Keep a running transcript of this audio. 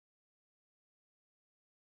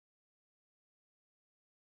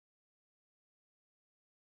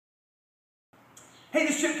Hey,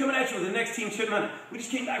 this is Chip coming at you with the next Team Chip Minute. We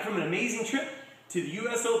just came back from an amazing trip to the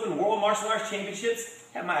U.S. Open World Martial Arts Championships.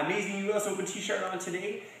 Have my amazing U.S. Open t-shirt on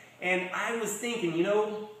today. And I was thinking,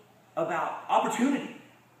 about opportunity.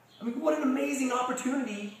 I mean, what an amazing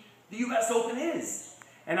opportunity the U.S. Open is.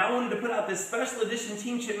 And I wanted to put out this special edition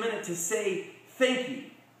Team Chip Minute to say thank you.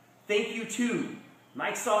 Thank you to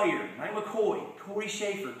Mike Sawyer, Mike McCoy, Corey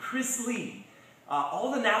Schaefer, Chris Lee,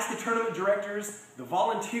 all the NASCA tournament directors, the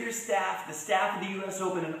volunteer staff, the staff of the U.S.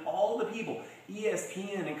 Open, and all the people,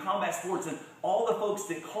 ESPN and Combat Sports, and all the folks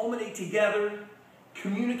that culminate together,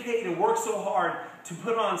 communicate, and work so hard to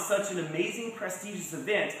put on such an amazing, prestigious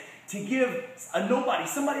event to give a nobody,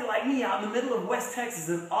 somebody like me out in the middle of West Texas,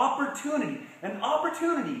 an opportunity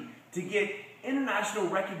to get international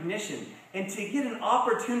recognition and to get an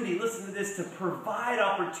opportunity, listen to this, to provide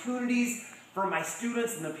opportunities for my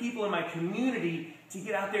students and the people in my community to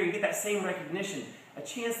get out there and get that same recognition. A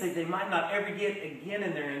chance that they might not ever get again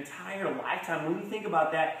in their entire lifetime. When you think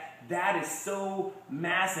about that, that is so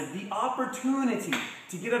massive. The opportunity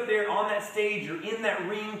to get up there on that stage or in that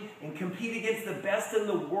ring and compete against the best in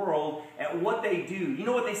the world at what they do. You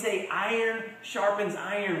know what they say, iron sharpens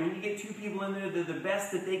iron. When you get two people in there, they're the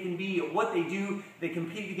best that they can be at what they do. They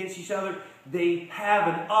compete against each other. They have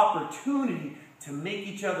an opportunity to make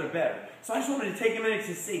each other better. So I just wanted to take a minute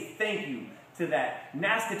to say thank you to that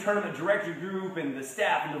NASCA tournament director group and the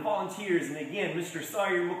staff and the volunteers, and again, Mr.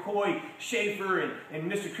 Sawyer, McCoy, Schaefer,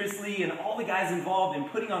 and Mr. Chris Lee, and all the guys involved in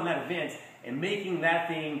putting on that event and making that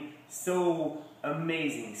thing so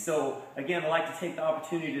amazing. So again, I'd like to take the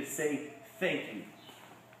opportunity to say thank you.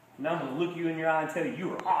 Now I'm going to look you in your eye and tell you,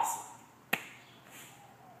 you are awesome.